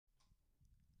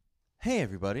Hey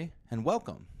everybody, and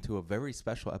welcome to a very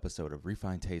special episode of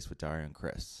Refined Taste with Dario and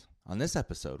Chris. On this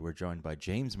episode, we're joined by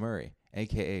James Murray,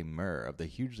 aka Murr, of the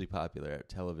hugely popular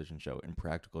television show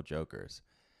Impractical Jokers.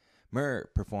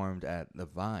 Murr performed at The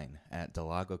Vine at Del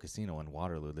Lago Casino in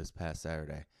Waterloo this past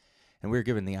Saturday, and we were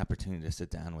given the opportunity to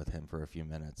sit down with him for a few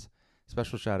minutes.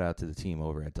 Special shout out to the team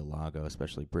over at Del Lago,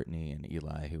 especially Brittany and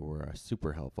Eli, who were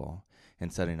super helpful in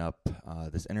setting up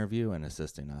this interview and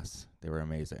assisting us. They were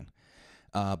amazing.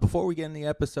 Before we get in the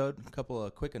episode, a couple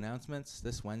of quick announcements.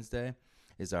 This Wednesday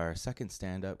is our second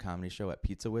stand-up comedy show at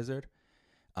Pizza Wizard.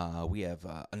 We have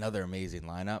another amazing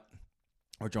lineup.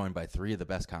 We're joined by three of the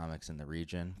best comics in the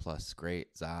region, plus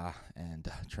great Za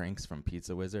and Trinks from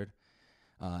Pizza Wizard.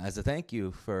 As a thank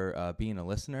you for being a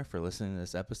listener, for listening to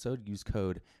this episode, use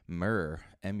code MURR,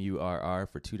 M-U-R-R,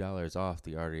 for $2 off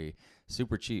the already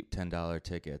super cheap $10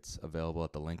 tickets available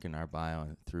at the link in our bio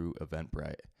and through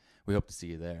Eventbrite. We hope to see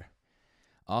you there.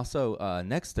 Also,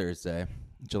 next Thursday,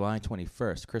 July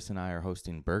 21st, Chris and I are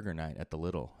hosting Burger Night at the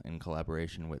Little in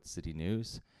collaboration with City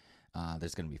News.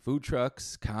 There's going to be food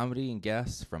trucks, comedy, and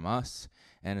guests from us,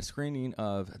 and a screening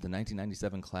of the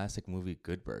 1997 classic movie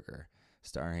Good Burger,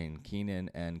 starring Keenan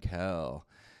and Kel.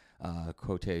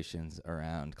 Quotations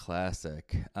around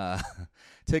classic.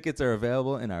 Tickets are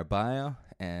available in our bio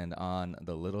and on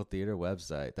the Little Theater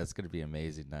website. That's going to be an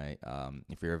amazing night.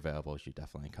 If you're available, you should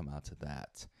definitely come out to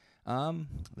that.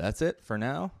 That's it for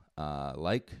now.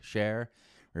 Like, share,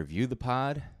 review the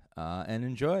pod, and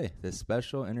enjoy this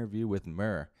special interview with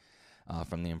Murr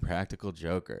from the Impractical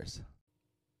Jokers.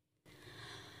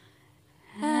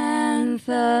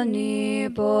 Anthony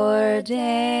Bourdain,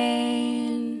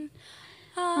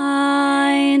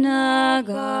 Ina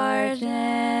Garden,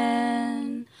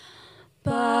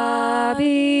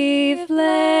 Bobby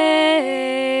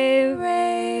Flay,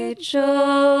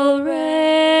 Rachel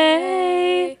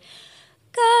Ray,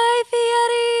 Guy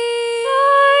Fieri,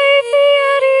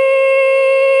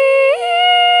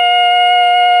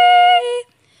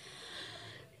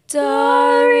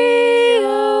 Dario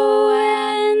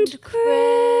and Chris.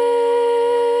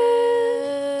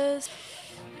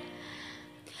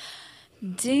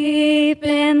 Deep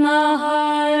in the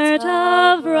heart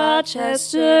of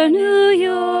Rochester, New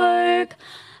York,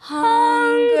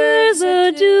 hungers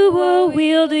a duo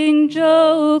wielding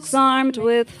jokes armed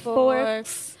with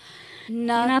forks.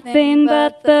 Nothing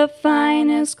but the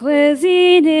finest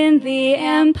cuisine in the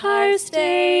Empire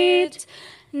State.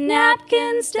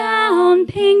 Napkins down,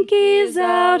 pinkies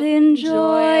out,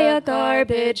 enjoy a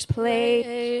garbage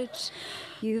plate.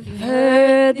 You've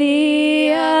heard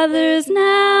the others,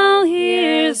 now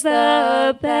here's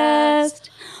the best.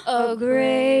 A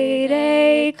grade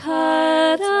A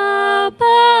cut above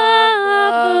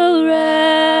the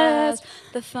rest.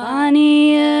 The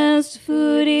funniest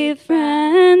foodie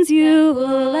friends you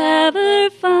will ever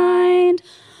find.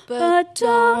 But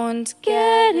don't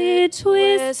get it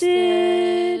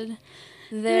twisted,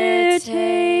 their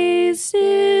taste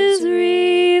is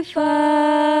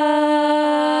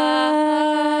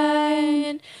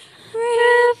refined.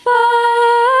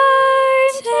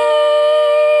 Refined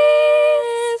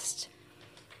taste.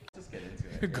 Just get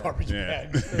into it. Garbage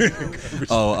bags.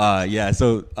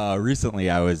 So recently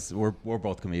we're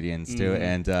both comedians too,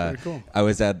 and cool. I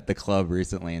was at the club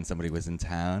recently, and somebody was in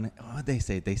town. What did they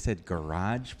say? They said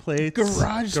garage plates.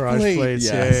 Garage plates.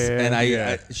 Yes,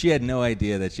 Yeah. and she had no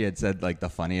idea that she had said like the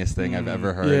funniest thing I've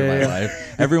ever heard in my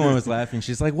life. Everyone was laughing.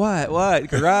 She's like, "What?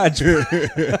 Garage?"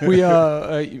 We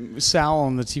Sal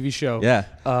on the TV show. Yeah.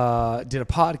 Did a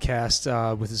podcast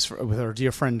with our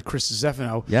dear friend Chris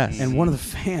Zeffino. Yes. And one of the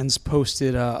fans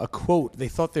posted a quote. They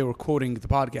thought they were quoting the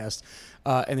podcast.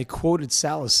 And they quoted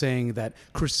Sal as saying that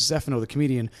Chris Zeffino, the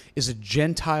comedian, is a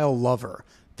Gentile lover.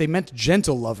 They meant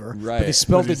gentle lover, Right. but they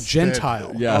spelled it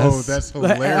Gentile. Yes. Oh, that's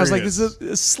hilarious. I was like, this is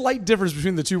a slight difference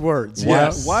between the two words.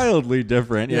 Yes. Wildly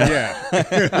different. Yeah.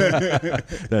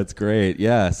 That's great.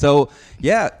 Yeah. So,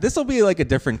 this will be like a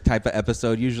different type of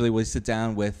episode. Usually we sit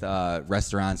down with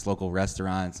restaurants, local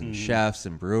restaurants and chefs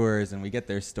and brewers, and we get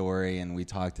their story and we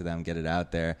talk to them, get it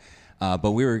out there.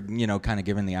 But we were, kind of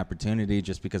given the opportunity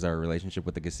just because of our relationship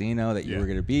with the casino that you were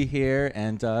going to be here,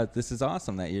 and this is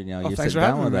awesome that you're thanks sitting for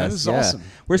down having with me, man. us. This is awesome.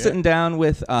 We're sitting down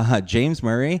with James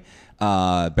Murray,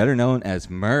 better known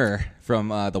as Murr from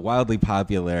the wildly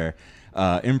popular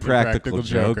Impractical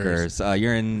Jokers.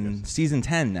 You're in season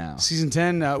 10 now. Season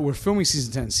 10, we're filming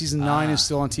season 10. Season 9 is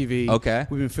still on TV. Okay.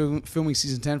 We've been filming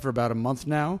season 10 for about a month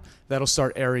now. That'll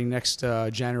start airing next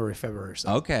January, February.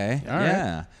 So. Okay. All right.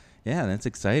 Yeah. Yeah, that's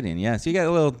exciting. Yeah, so you got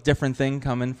a little different thing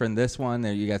coming from this one.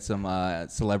 There, you got some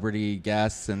celebrity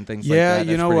guests and things like that. Yeah, That's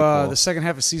you know, pretty cool. the second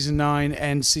half of season 9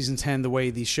 and season 10, the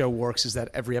way the show works is that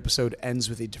every episode ends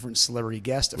with a different celebrity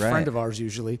guest, a Right. friend of ours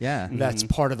usually. Yeah. That's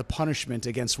part of the punishment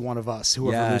against one of us,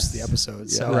 whoever Yes. loses the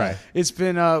episode. So Right. it's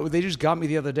been, they just got me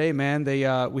the other day, man.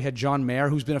 We had John Mayer,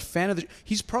 who's been a fan of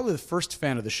he's probably the first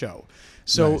fan of the show.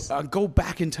 So Nice. go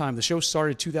back in time. The show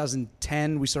started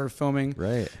 2010. We started filming.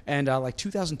 Right. And like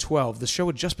 2012, the show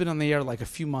had just been on the air like a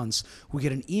few months. We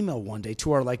get an email one day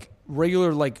to our like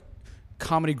regular like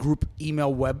comedy group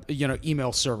email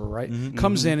email server, right?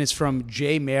 Comes in, it's from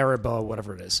Jay Maribel,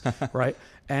 whatever it is, right?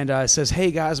 And it says, "Hey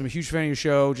guys, I'm a huge fan of your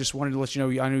show. Just wanted to let you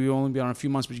know, I know you only been on a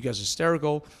few months, but you guys are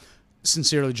hysterical.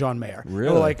 Sincerely, John Mayer." Really?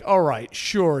 And we're like, all right,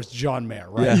 sure, it's John Mayer,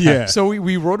 right? Yeah. Yeah. So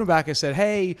we wrote him back and said,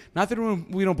 "Hey, not that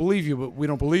we don't believe you, but we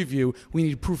don't believe you. We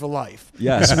need proof of life."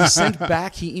 Yeah. So we sent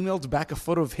back, he emailed back a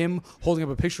photo of him holding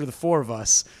up a picture of the four of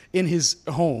us in his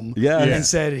home Yeah. and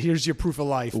said, "Here's your proof of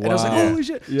life." And I was like, Wow. holy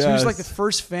shit. So he Yes. was like the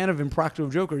first fan of Impractical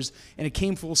Jokers, and it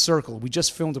came full circle. We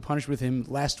just filmed a punch with him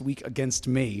last week against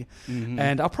me.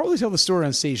 And I'll probably tell the story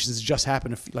on stage since it just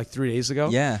happened like 3 days ago.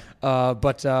 Yeah.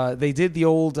 But they did the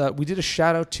old, we did a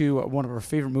shout out to one of our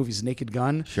favorite movies, Naked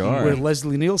Gun. Sure. Where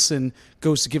Leslie Nielsen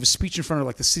goes to give a speech in front of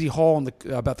like the city hall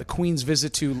about the Queen's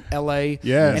visit to L.A.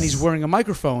 Yes. And he's wearing a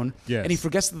microphone. Yes. And he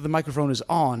forgets that the microphone is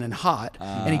on and hot.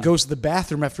 And he goes to the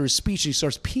bathroom after his speech and he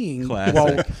starts peeing.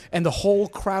 Classic. And the whole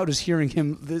crowd is hearing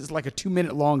him. There's like a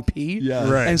 2-minute long pee. Yeah.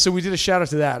 Right. And so we did a shout out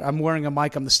to that. I'm wearing a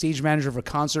mic. I'm the stage manager of a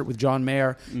concert with John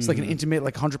Mayer. It's like an intimate,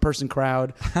 like 100-person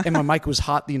crowd. And my mic was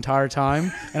hot the entire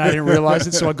time. And I didn't realize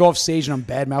it. So I go off stage and I'm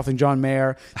bad-mouthing John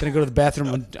Mayer. Then I go to the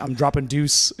bathroom and I'm dropping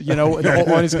deuce, and the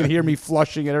whole audience can hear me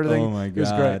flushing and everything. Oh my god, It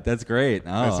was great. that's great. Oh,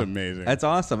 That's amazing. That's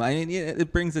awesome. I mean,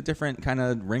 it brings a different kind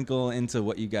of wrinkle into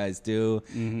what you guys do,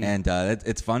 and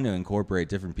it's fun to incorporate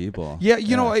different people. Yeah,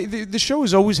 the show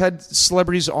has always had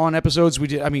celebrities on episodes. We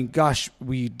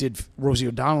did Rosie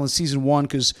O'Donnell in season 1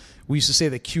 because we used to say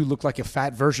that Q looked like a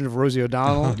fat version of Rosie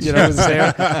O'Donnell. Was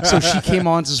there. So she came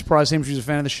on to surprise him. She was a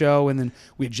fan of the show. And then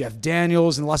we had Jeff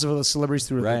Daniels and lots of other celebrities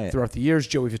throughout the years,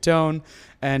 Joey Fatone.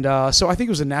 And so I think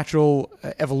it was a natural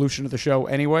evolution of the show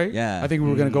anyway. Yeah. I think we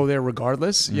were going to go there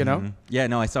regardless, Yeah,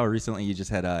 no, I saw recently you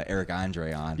just had Eric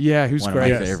Andre on. Yeah, he was one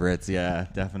great. of my favorites. Yeah,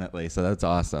 definitely. So that's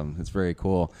awesome. It's very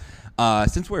cool.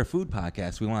 Since we're a food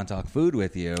podcast, we want to talk food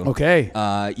with you. Okay.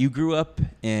 You grew up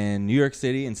in New York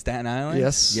City in Staten Island?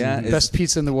 Yes. Yeah. Best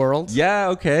pizza in the world. Yeah,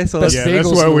 okay. So Best Yeah, bagels that's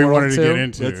in what the we world, wanted to too. get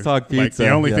into. Let's talk Like, pizza, the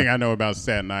only yeah. thing I know about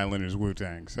Staten Island is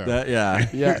Wu-Tang. So Yeah.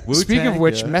 Yeah. Wu-Tang, Speaking of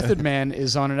which, yeah. Method Man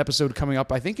is on an episode coming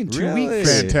up, I think, in 2 Really?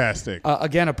 weeks. fantastic.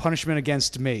 Again, a punishment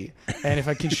against me. And if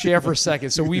I can share for a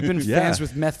second. So we've been Yeah. fans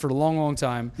with Meth for a long, long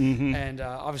time. And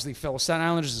obviously, fellow Staten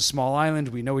Islanders, is a small island.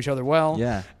 We know each other well.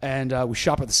 Yeah. And we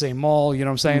shop at the same mall, you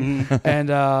know what I'm saying?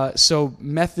 And so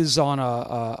Meth is on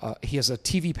he has a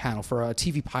TV panel for a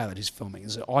TV pilot he's filming.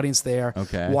 There's an audience there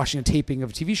watching a taping of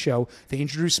a TV show. They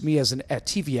introduced me as a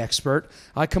TV expert.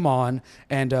 I come on,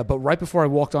 and but right before I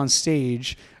walked on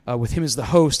stage, with him as the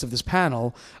host of this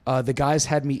panel, the guys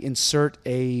had me insert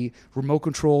a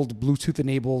remote-controlled,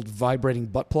 Bluetooth-enabled vibrating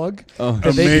butt plug. Oh,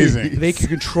 that amazing. They could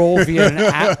control via an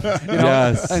app.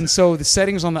 Yes. And so the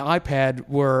settings on the iPad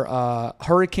were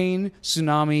hurricane,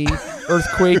 tsunami,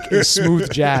 earthquake, and smooth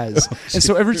jazz. And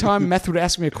so every time Meth would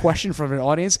ask me a question from an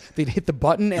audience, they'd hit the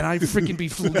button, and I'd freaking be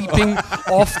leaping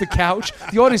off the couch.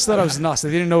 The audience thought I was nuts.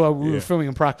 They didn't know we were filming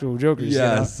Impractical Jokers.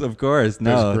 Yes, of course.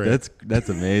 No, That's that's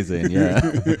amazing.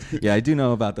 Yeah. Yeah, I do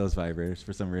know about those vibrators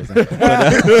for some reason.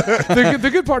 The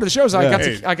good part of the show is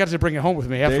Yeah. I got to bring it home with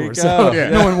me you afterwards. go. So Yeah.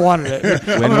 no one wanted it. I'm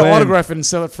going to Win-win. autograph it and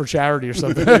sell it for charity or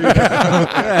something.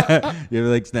 You're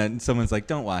like, someone's like,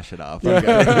 don't wash it off. Okay.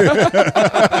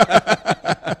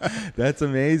 That's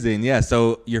amazing. Yeah.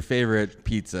 So your favorite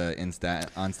pizza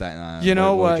on Staten Island?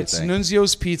 What would you It's think?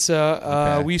 Nunzio's Pizza.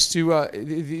 Okay. We used to.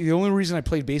 The only reason I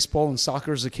played baseball and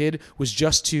soccer as a kid was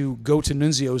just to go to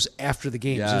Nunzio's after the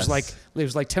games. Yes. It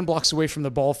was like 10 blocks away from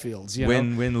the ball fields.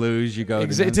 Win, lose, you go. It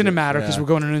to didn't Nunzio's. matter because Yeah. we're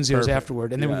going to Nunzio's Perfect.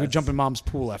 afterward, and then we Yes. would jump in Mom's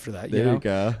pool after that. There you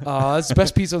go. It's the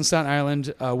best pizza on Staten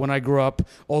Island when I grew up.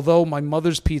 Although my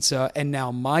mother's pizza and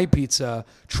now my pizza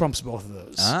trumps both of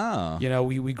those. Oh.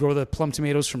 We grow the plum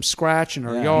tomatoes from scratch in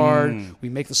our yard. We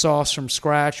make the sauce from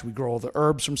scratch. We grow all the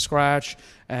herbs from scratch.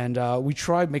 And we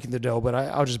tried making the dough, but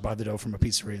I'll just buy the dough from a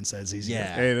pizzeria and say it's easier.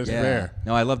 Yeah. Hey, that's rare.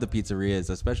 No, I love the pizzerias,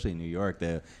 especially in New York.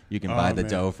 You can buy the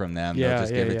man. dough from them. Yeah, They'll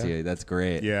just give yeah, it to yeah. you. That's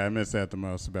great. Yeah, I miss that the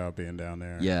most about being down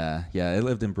there. Yeah. I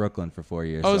lived in Brooklyn for 4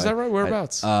 years. Oh, so is that right?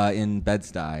 Whereabouts? In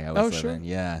Bed-Stuy, I was Oh, living. sure.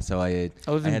 Yeah, so I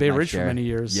I lived in had Bay my Ridge for share. many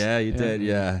years. Yeah, you did.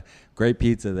 Yeah. Great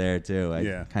pizza there too.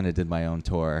 Yeah. I kind of did my own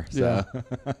tour. So.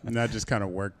 Yeah. And I just kind of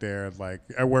worked there. Like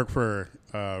I work for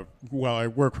a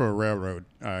railroad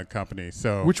company.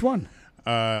 So Which one?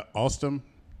 Alstom.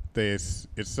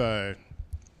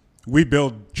 We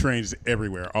build trains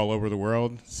everywhere, all over the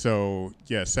world. So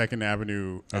yeah, Second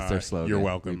Avenue. That's their slogan. You're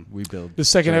welcome. We build The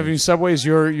Second Avenue subways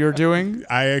you're doing?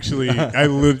 I actually, I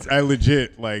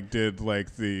legit like did like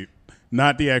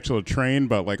not the actual train,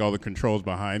 but like all the controls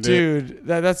behind it. Dude,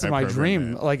 that's I my programmed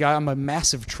dream. it. Like I'm a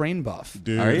massive train buff.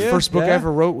 Dude. Are The you? first book I Yeah.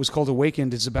 ever wrote was called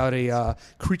Awakened. It's about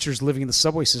creatures living in the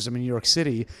subway system in New York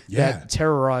City Yeah. that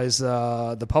terrorize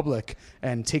the public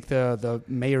and take the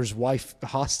mayor's wife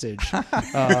hostage.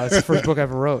 It's the first book I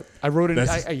ever wrote. I wrote it.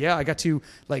 I got to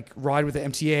like ride with the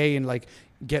MTA and like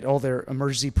get all their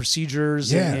emergency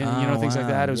procedures Yeah. and things like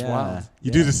wow. that. It was Yeah. wild.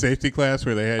 You do the safety class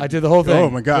where they had. I did the whole thing.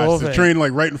 Oh my The whole gosh, the thing. train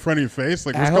like right in front of your face.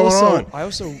 Like what's I going also, on? I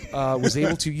also was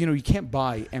able to, you can't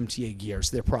buy MTA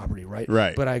gears; they're property, right?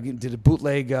 Right. But I did a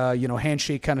bootleg,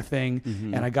 handshake kind of thing,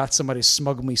 and I got somebody to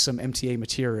smuggle me some MTA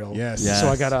material. Yes. Yeah. So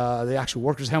I got the actual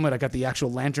worker's helmet. I got the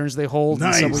actual lanterns they hold in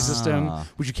the subway Nice. system,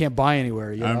 which you can't buy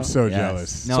anywhere. You know? I'm so Yes.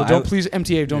 jealous. No, So I- don't please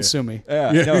MTA, don't Yeah. sue me.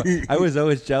 Yeah, no, I was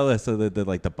always jealous of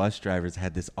the bus drivers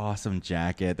had this awesome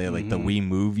jacket. They had, like the "We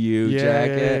Move You" Yeah,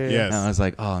 jacket. yeah, yeah, yeah. Yes. And I was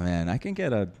like, oh man, I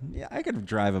could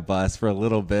drive a bus for a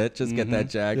little bit, just get that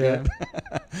jacket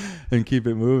and keep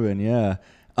it moving. Yeah.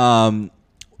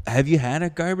 Have you had a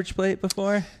garbage plate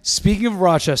before? Speaking of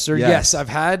Rochester, Yes. yes, I've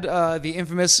had the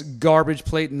infamous garbage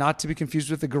plate, not to be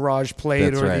confused with the garage plate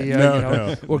That's or right. the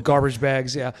No. or garbage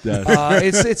bags. Yeah,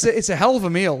 Yes. it's a hell of a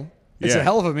meal. It's a Yeah.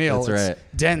 hell of a meal. That's It's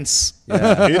right. dense.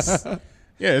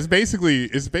 Yeah. It's basically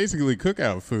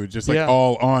cookout food, just like Yeah.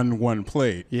 all on one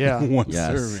plate. Yeah. One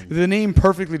Yes. serving. The name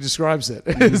perfectly describes it.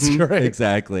 It's great.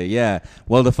 Exactly. Yeah.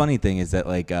 Well, the funny thing is that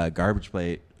like garbage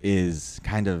plate is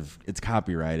it's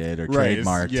copyrighted or Right, it's-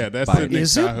 trademarked. yeah, that's by the Nick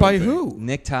Is it Tahoe by thing. who?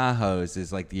 Nick Tahoe's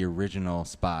is like the original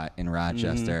spot in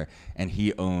Rochester, and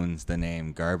he owns the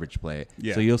name Garbage Plate.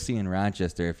 Yeah. So you'll see in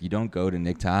Rochester, if you don't go to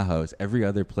Nick Tahoe's, every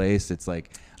other place, it's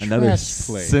like another Trash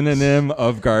place. synonym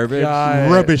of garbage.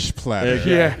 Rubbish platter.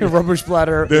 Yeah, rubbish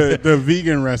splatter. The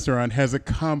vegan restaurant has a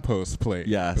compost plate.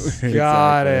 Yes.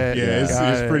 Got exactly. it. Yeah,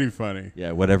 Got it's it. pretty funny.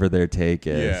 Yeah, whatever their take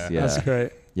is. Yeah. Yeah. That's great.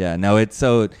 Yeah, no, it's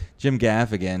so Jim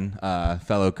Gaffigan,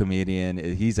 fellow comedian,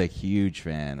 he's a huge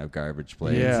fan of garbage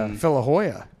plates. Yeah, Phil La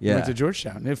Jolla. He Yeah. went to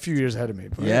Georgetown. A few years ahead of me.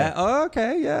 But Yeah. Oh,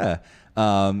 okay. Yeah.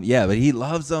 But he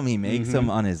loves them. He makes them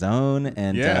on his own,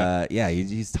 and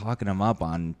he's talking them up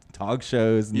on talk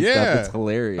shows and stuff. Yeah. It's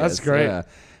hilarious. That's great. Yeah.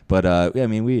 But I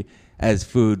mean, we as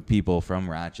food people from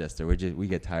Rochester, we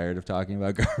get tired of talking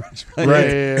about garbage plates. Right,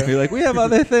 yeah. We're like, we have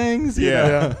other things. you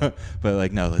Yeah. know? But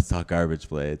like, no, let's talk garbage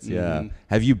plates. Yeah.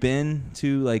 Have you been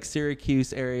to like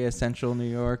Syracuse area, Central New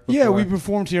York? Yeah, before? we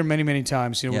performed here many, many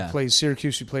times. Yeah. We played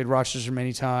Syracuse, we played Rochester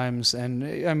many times, and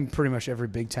I'm pretty much every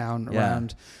big town Yeah.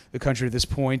 around the country at this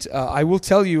point. I will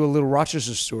tell you a little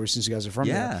Rochester story since you guys are from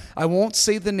Yeah. there. I won't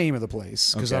say the name of the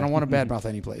place because I Okay. don't want to badmouth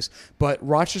any place. But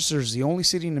Rochester is the only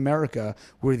city in America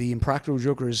where the Impractical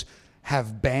Jokers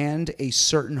have banned a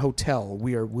certain hotel.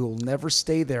 We'll never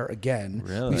stay there again.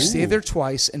 Really? We've stayed there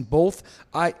twice, and both.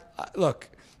 Look.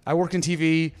 I work in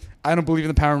TV. I don't believe in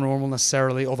the paranormal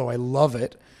necessarily, although I love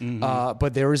it.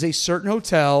 But there is a certain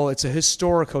hotel. It's a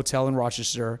historic hotel in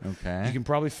Rochester. Okay. You can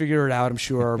probably figure it out, I'm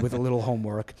sure, with a little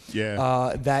homework.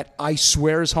 Yeah. That I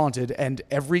swear is haunted. And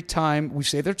every time, we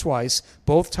stayed there twice,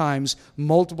 both times,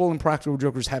 multiple Impractical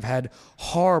Jokers have had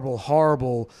horrible,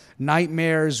 horrible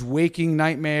nightmares, waking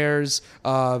nightmares,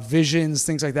 visions,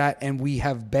 things like that. And we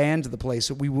have banned the place.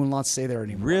 So we will not stay there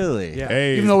anymore. Really? Yeah.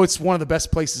 Hey. Even though it's one of the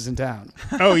best places in town.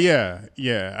 Oh yeah.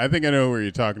 I think I know what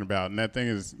you're talking about, and that thing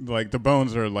is like the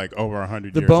bones are like over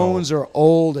 100 The years bones old. are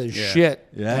old as Yeah. shit.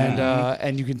 Yeah.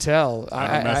 And you can tell. I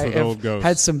don't mess with have old ghosts.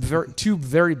 had some two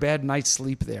very bad nights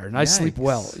sleep there, and I sleep Yikes.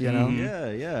 well. You know.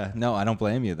 Yeah. No, I don't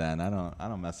blame you then. I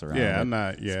don't mess around. Yeah, with I'm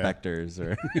not- yeah. specters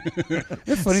or.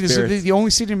 It's funny. This is Spirits. the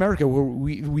only city in America where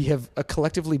we have a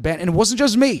collectively banned, and it wasn't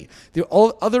just me.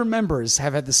 All other members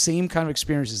have had the same kind of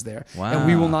experiences there, and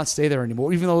we Wow. will not stay there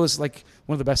anymore, even though it's like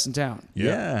one of the best in town.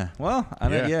 Yeah. Well, I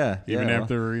don't. Yeah. Even well.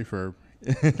 after a refurb.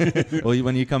 Well,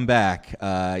 when you come back,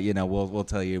 we'll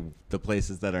tell you the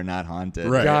places that are not haunted.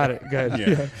 Right. Got it. Good.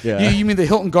 Yeah. Yeah. You mean the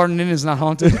Hilton Garden Inn is not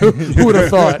haunted? Who would have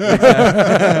thought?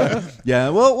 Yeah.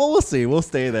 Well, we'll see. We'll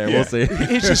stay there. Yeah. We'll see.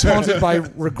 It's just haunted by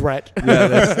regret.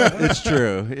 Yeah, it's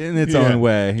true in its Yeah. own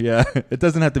way. Yeah, it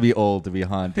doesn't have to be old to be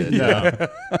haunted. No.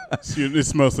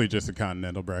 It's mostly just a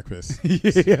continental breakfast.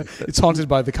 Yeah, it's haunted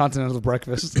by the continental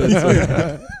breakfast.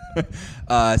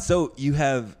 So you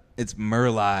have it's Murr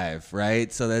Live,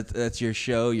 right? So that's your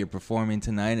show. You're performing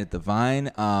tonight at the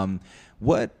Vine.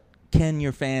 What can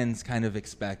your fans kind of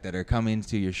expect that are coming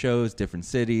to your shows, different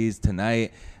cities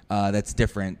tonight? That's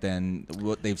different than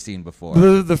what they've seen before.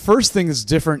 The first thing that's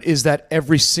different is that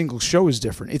every single show is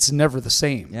different. It's never the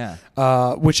same. Yeah.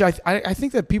 Which I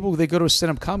think that people, they go to a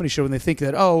stand-up comedy show and they think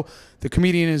that, oh, the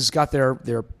comedian has got their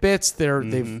bits, their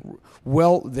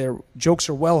jokes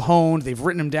are well honed, they've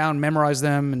written them down, memorized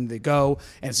them, and they go,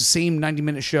 and it's the same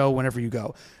 90-minute show whenever you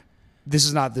go. This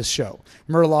is not this show.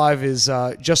 Murr Live is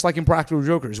just like Impractical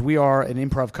Jokers. We are an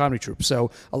improv comedy troupe. So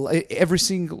every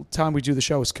single time we do the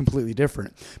show is completely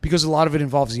different because a lot of it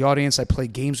involves the audience. I play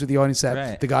games with the audience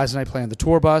that the guys and I play on the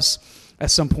tour bus. At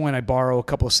some point, I borrow a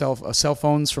couple of cell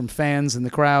phones from fans in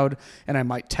the crowd, and I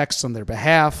might text on their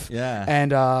behalf. Yeah.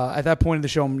 And at that point in the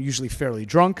show, I'm usually fairly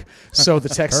drunk, so the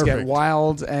texts get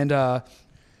wild. And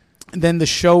then the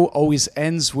show always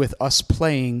ends with us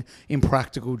playing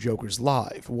Impractical Jokers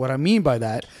live. What I mean by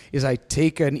that is I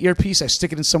take an earpiece, I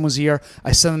stick it in someone's ear,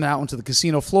 I send them out onto the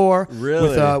casino floor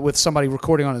with somebody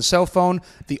recording on a cell phone.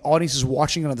 The audience is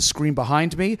watching it on the screen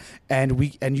behind me, and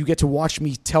you get to watch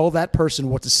me tell that person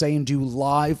what to say and do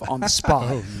live on the spot.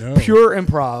 Oh, no. Pure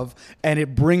improv, and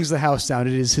it brings the house down.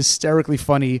 It is hysterically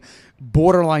funny.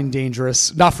 Borderline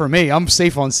dangerous. Not for me. I'm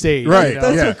safe on stage. Right. You know?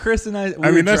 That's Yeah. what Chris and I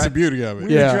that's the beauty of it.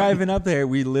 We were driving up there.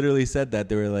 We literally said that.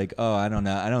 They were like, oh, I don't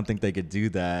know. I don't think they could do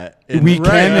that. And We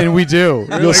can and we do.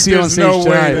 We're You'll like, see it on there's stage no way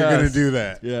tonight. they're going to do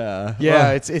that. Yeah.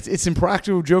 Yeah, it's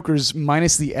Impractical Jokers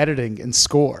minus the editing and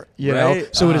score. You know,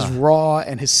 Right? so it is raw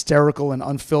and hysterical and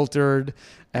unfiltered,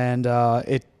 and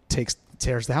it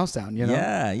tears the house down. You know.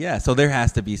 Yeah. So there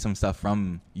has to be some stuff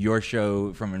from your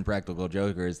show, from Impractical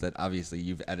Jokers, that obviously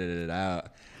you've edited it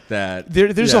out.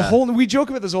 There's a whole. We joke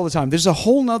about this all the time. There's a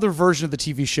whole nother version of the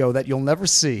TV show that you'll never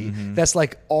see. That's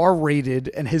like R-rated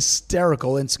and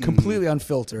hysterical, and it's completely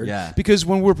unfiltered. Yeah. Because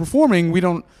when we're performing, we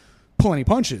don't pull any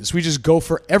punches. We just go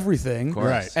for everything. Of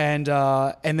course. Right.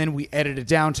 And then we edit it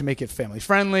down to make it family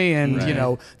friendly and you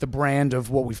know the brand of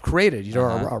what we've created. You know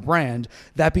our brand.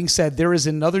 That being said, there is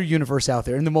another universe out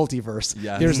there in the multiverse.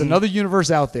 Yes. There's another universe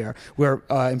out there where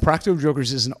Impractical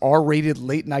Jokers is an R-rated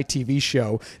late night TV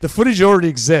show. The footage already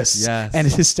exists, Yes. and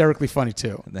it's hysterically funny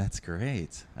too. That's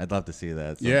great. I'd love to see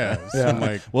that. Yeah. sometime. Some,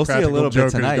 like, We'll see a Practical little bit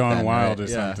Jokers tonight Gone then, Wild right?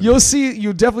 or Yeah. something.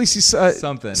 You'll definitely see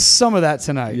Something. some of that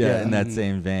tonight. Yeah, in that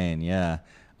same vein. Yeah.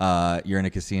 You're in a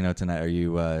casino tonight. Are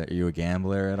you a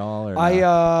gambler at all? Or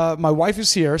no? My wife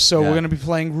is here, so Yeah. we're going to be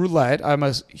playing roulette. I'm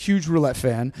a huge roulette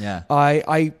fan. Yeah.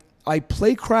 I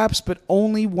play craps, but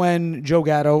only when Joe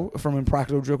Gatto from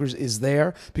Impractical Jokers is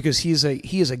there, because he is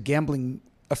a gambling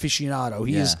aficionado.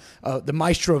 He is the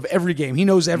maestro of every game. He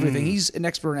knows everything. He's an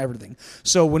expert in everything.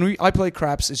 So when I play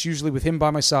craps, it's usually with him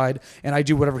by my side, and I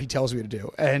do whatever he tells me to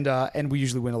do, and we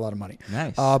usually win a lot of money.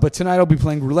 Nice. But tonight I'll be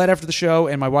playing roulette after the show,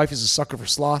 and my wife is a sucker for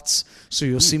slots, so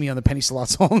you'll see me on the penny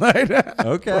slots all night.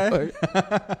 Okay.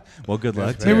 Well, good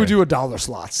luck. Maybe we'll do $1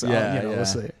 slots. Yeah, we'll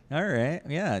see. All right.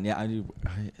 Yeah.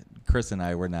 Chris and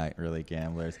I, we're not really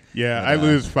gamblers. Yeah, But, I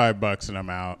lose $5 and I'm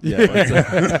out. Yeah,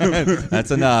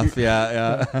 that's enough.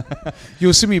 Yeah.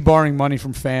 You'll see me borrowing money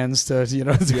from fans to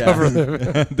cover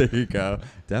them. There you go.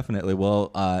 Definitely. Well,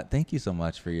 thank you so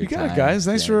much for your time. You got it, guys.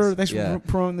 Thanks for Yeah.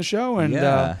 promoting the show, and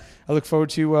Yeah. I look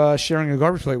forward to sharing a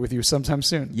garbage plate with you sometime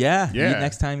soon. Yeah. Yeah.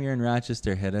 Next time you're in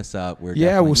Rochester, hit us up. We're Yeah,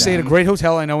 definitely we'll stay at a down. great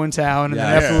hotel I know in town, and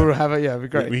Yeah. then after we'll have it'd be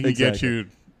great. We can get you.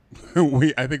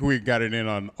 I think we got it in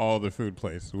on all the food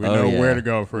places. We know where to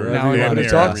go for now we damn know to near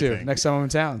talk everything. to next time I'm in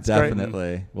town. It's great.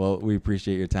 Definitely. Well, we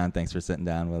appreciate your time. Thanks for sitting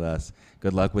down with us.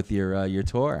 Good luck with your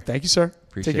tour. Thank you, sir.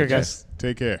 Appreciate Take care, you. guys.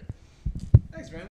 Take care. Thanks, man.